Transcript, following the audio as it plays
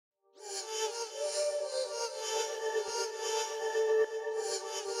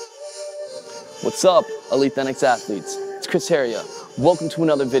What's up, elite THENX athletes? It's Chris Heria. Welcome to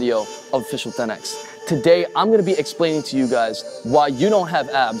another video of Official THENX. Today, I'm going to be explaining to you guys why you don't have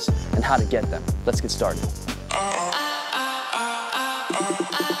abs and how to get them. Let's get started.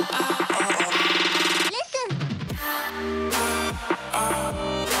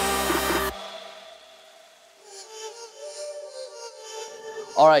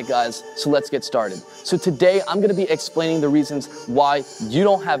 Alright guys, so let's get started. So today I'm going to be explaining the reasons why you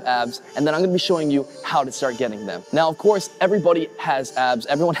don't have abs, and then I'm going to be showing you how to start getting them. Now of course everybody has abs,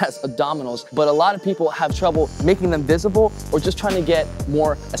 everyone has abdominals, but a lot of people have trouble making them visible or just trying to get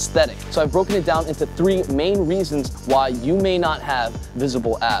more aesthetic. So I've broken it down into 3 main reasons why you may not have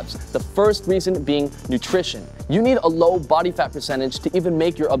visible abs. The first reason being nutrition. You need a low body fat percentage to even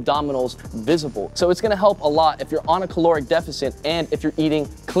make your abdominals visible. So it's going to help a lot if you're on a caloric deficit and if you're eating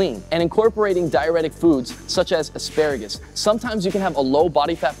clean. And incorporating diuretic foods such as asparagus. Sometimes you can have a low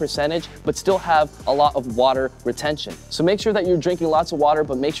body fat percentage but still have a lot of water retention. So make sure that you're drinking lots of water,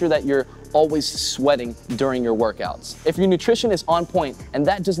 but make sure that you're always sweating during your workouts. If your nutrition is on point and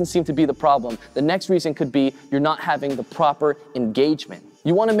that doesn't seem to be the problem, the next reason could be you're not having the proper engagement.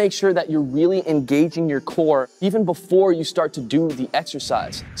 You want to make sure that you're really engaging your core even before you start to do the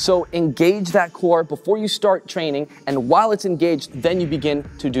exercise. So engage that core before you start training, and while it's engaged, then you begin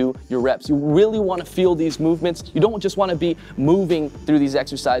to do your reps. You really want to feel these movements. You don't just want to be moving through these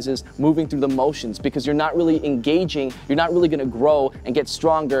exercises, moving through the motions, because you're not really engaging, you're not really going to grow and get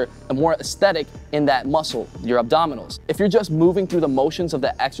stronger and more aesthetic in that muscle, your abdominals. If you're just moving through the motions of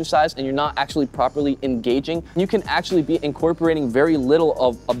the exercise and you're not actually properly engaging, you can actually be incorporating very little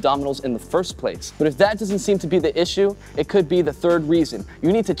of abdominals in the first place. But if that doesn't seem to be the issue, it could be the third reason.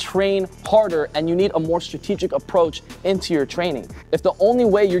 You need to train harder and you need a more strategic approach into your training. If the only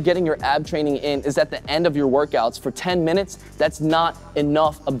way you're getting your ab training in is at the end of your workouts for 10 minutes, that's not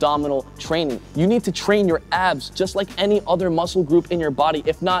enough abdominal training. You need to train your abs just like any other muscle group in your body,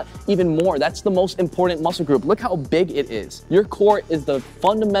 if not even more. That's the most important muscle group. Look how big it is. Your core is the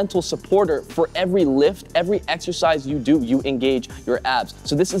fundamental supporter for every lift, every exercise you do, you engage your abs.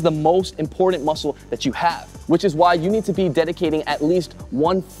 So this is the most important muscle that you have, which is why you need to be dedicating at least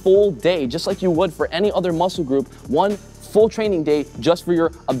 1 full day, just like you would for any other muscle group, 1 full training day just for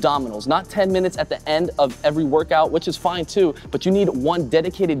your abdominals. Not 10 minutes at the end of every workout, which is fine too, but you need 1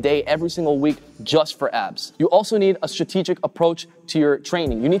 dedicated day every single week just for abs. You also need a strategic approach to your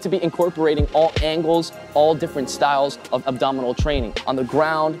training. You need to be incorporating all angles, all different styles of abdominal training. On the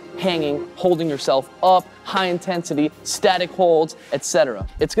ground, hanging, holding yourself up, high intensity, static holds, etc.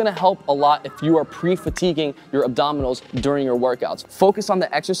 It's gonna help a lot if you are pre-fatiguing your abdominals during your workouts. Focus on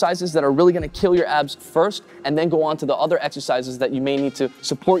the exercises that are really gonna kill your abs first, and then go on to the other exercises that you may need to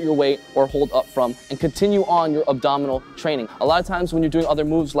support your weight or hold up from, and continue on your abdominal training. A lot of times when you're doing other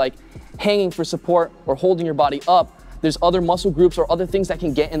moves like hanging for support or holding your body up, there's other muscle groups or other things that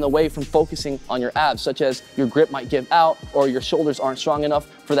can get in the way from focusing on your abs, such as your grip might give out or your shoulders aren't strong enough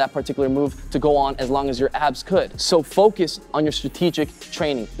for that particular move to go on as long as your abs could. So focus on your strategic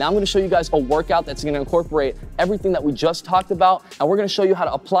training. Now I'm going to show you guys a workout that's going to incorporate everything that we just talked about, and we're going to show you how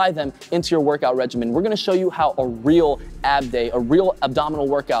to apply them into your workout regimen. We're going to show you how a real ab day, a real abdominal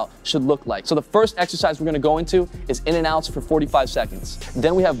workout should look like. So the first exercise we're going to go into is in and outs for 45 seconds.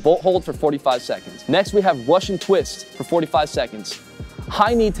 Then we have bolt hold for 45 seconds. Next we have Russian twist for 45 seconds.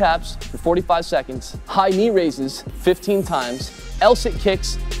 High knee taps for 45 seconds. High knee raises 15 times. L-sit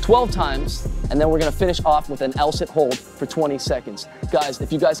kicks 12 times. And then we're gonna finish off with an L-sit hold for 20 seconds. Guys,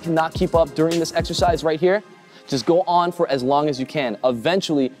 if you guys cannot keep up during this exercise right here, just go on for as long as you can.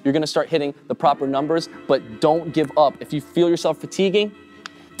 Eventually, you're gonna start hitting the proper numbers, but don't give up. If you feel yourself fatiguing,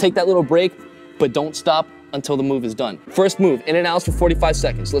 take that little break, but don't stop until the move is done. First move, in and outs for 45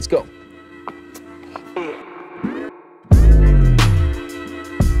 seconds. Let's go.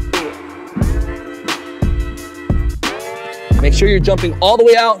 Make sure you're jumping all the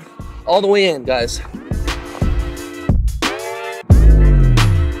way out, all the way in, guys.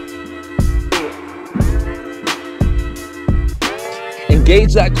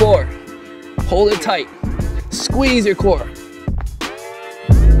 Engage that core. Hold it tight. Squeeze your core.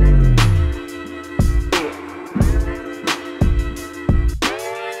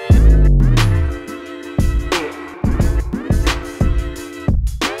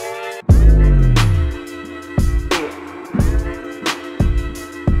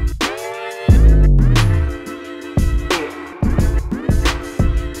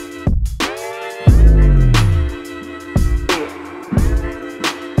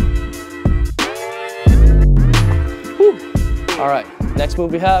 All right, next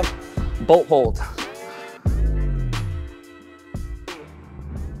move we have, bolt hold.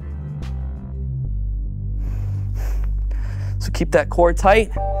 Keep that core tight.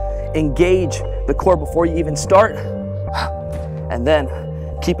 Engage the core before you even start. And then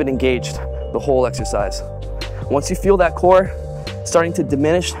keep it engaged the whole exercise. Once you feel that core starting to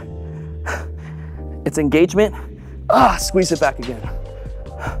diminish its engagement, squeeze it back again.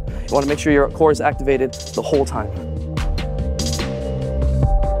 You want to make sure your core is activated the whole time.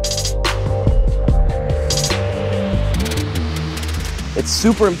 It's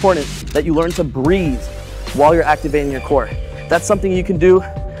super important that you learn to breathe while you're activating your core. That's something you can do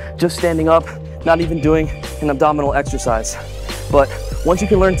just standing up, not even doing an abdominal exercise. But once you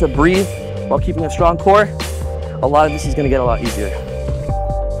can learn to breathe while keeping a strong core, a lot of this is going to get a lot easier.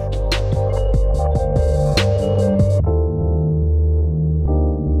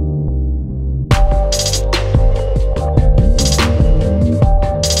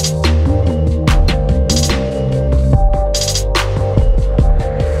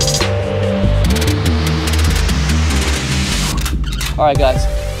 All right,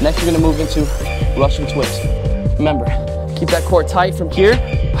 guys, next we're gonna move into Russian twist. Remember, keep that core tight from here,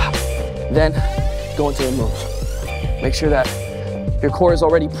 then go into the move. Make sure that your core is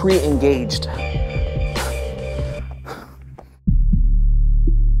already pre-engaged.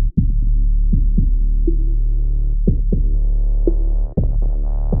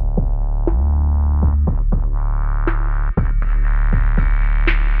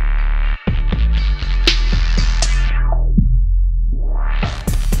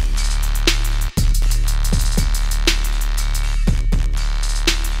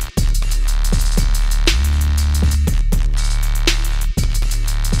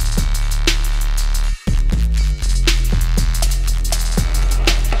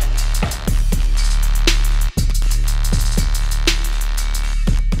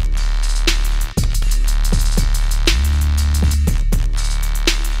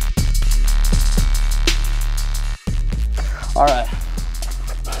 All right,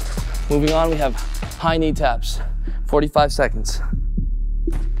 moving on, we have high knee taps, 45 seconds.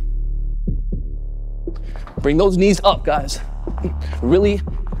 Bring those knees up, guys. Really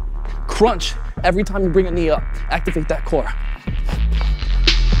crunch every time you bring a knee up. Activate that core.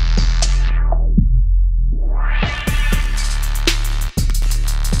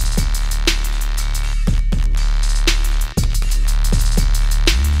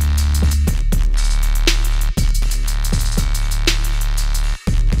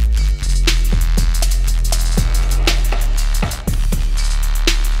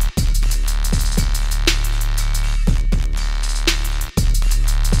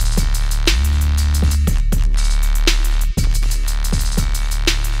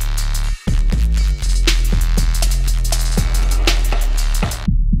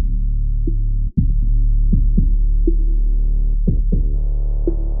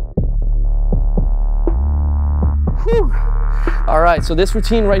 All right, so this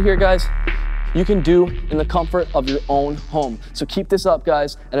routine right here, guys, you can do in the comfort of your own home. So keep this up,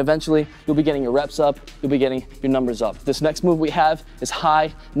 guys, and eventually you'll be getting your reps up, you'll be getting your numbers up. This next move we have is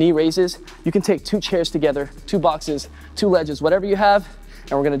high knee raises. You can take 2 chairs together, 2 boxes, 2 ledges, whatever you have,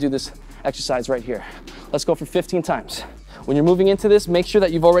 and we're gonna do this exercise right here. Let's go for 15 times. When you're moving into this, make sure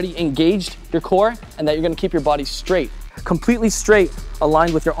that you've already engaged your core and that you're gonna keep your body straight, completely straight,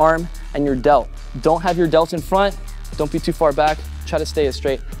 aligned with your arm and your delt. Don't have your delt in front, don't be too far back. Try to stay as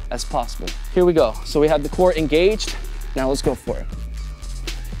straight as possible. Here we go. So we have the core engaged. Now let's go for it.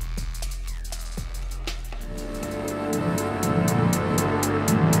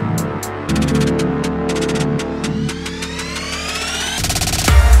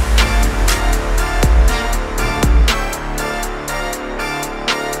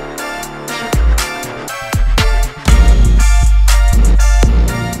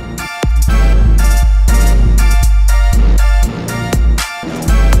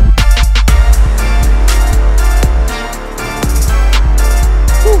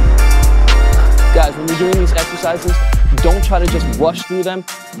 Doing these exercises, don't try to just rush through them.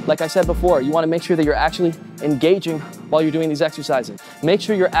 Like I said before, you want to make sure that you're actually engaging while you're doing these exercises. Make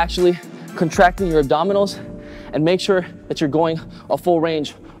sure you're actually contracting your abdominals and make sure that you're going a full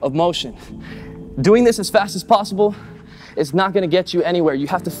range of motion. Doing this as fast as possible is not going to get you anywhere. You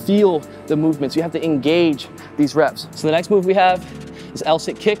have to feel the movements. You have to engage these reps. So the next move we have is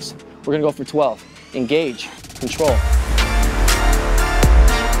L-sit kicks. We're going to go for 12. Engage, control.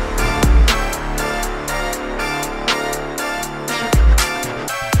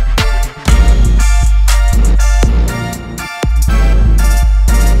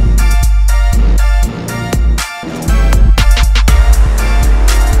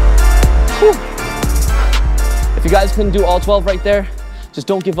 If you guys couldn't do all 12 right there, just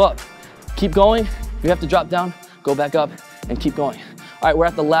don't give up. Keep going. If you have to drop down, go back up and keep going. All right, we're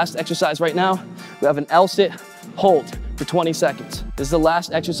at the last exercise right now. We have an L-sit hold for 20 seconds. This is the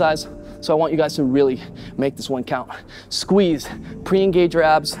last exercise, so I want you guys to really make this one count. Squeeze, pre-engage your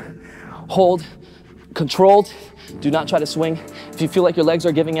abs, hold, controlled. Do not try to swing. If you feel like your legs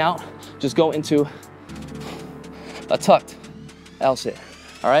are giving out, just go into a tucked L-sit,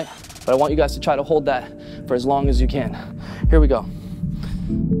 all right? But I want you guys to try to hold that for as long as you can. Here we go.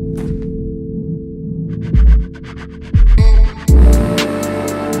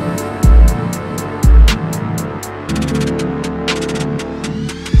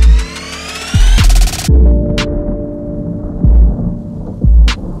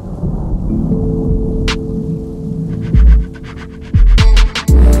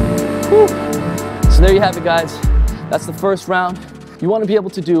 So there you have it, guys. That's the first round. You want to be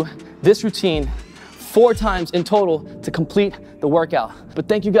able to do this routine 4 times in total to complete the workout. But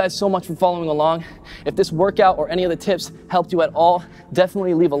thank you guys so much for following along. If this workout or any of the tips helped you at all,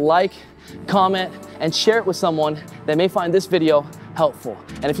 definitely leave a like, comment, and share it with someone that may find this video helpful.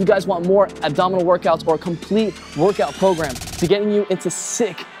 And if you guys want more abdominal workouts or a complete workout program to getting you into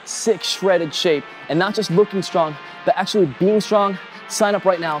sick shredded shape and not just looking strong, but actually being strong, sign up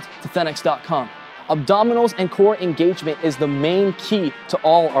right now to THENX.com. Abdominals and core engagement is the main key to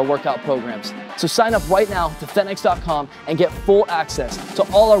all our workout programs. So sign up right now to THENX.com and get full access to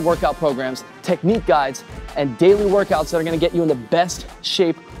all our workout programs, technique guides, and daily workouts that are gonna get you in the best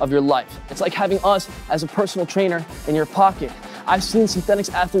shape of your life. It's like having us as a personal trainer in your pocket. I've seen some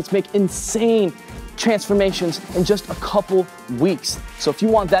THENX athletes make insane transformations in just a couple weeks. So if you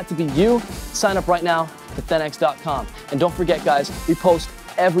want that to be you, sign up right now to THENX.com. And don't forget, guys, we post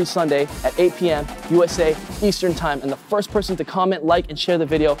every Sunday at 8 p.m. USA Eastern Time, and the first person to comment, like, and share the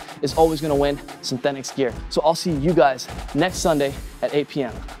video is always gonna win some THENX gear. So I'll see you guys next Sunday at 8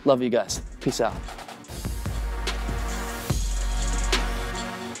 p.m. Love you guys. Peace out.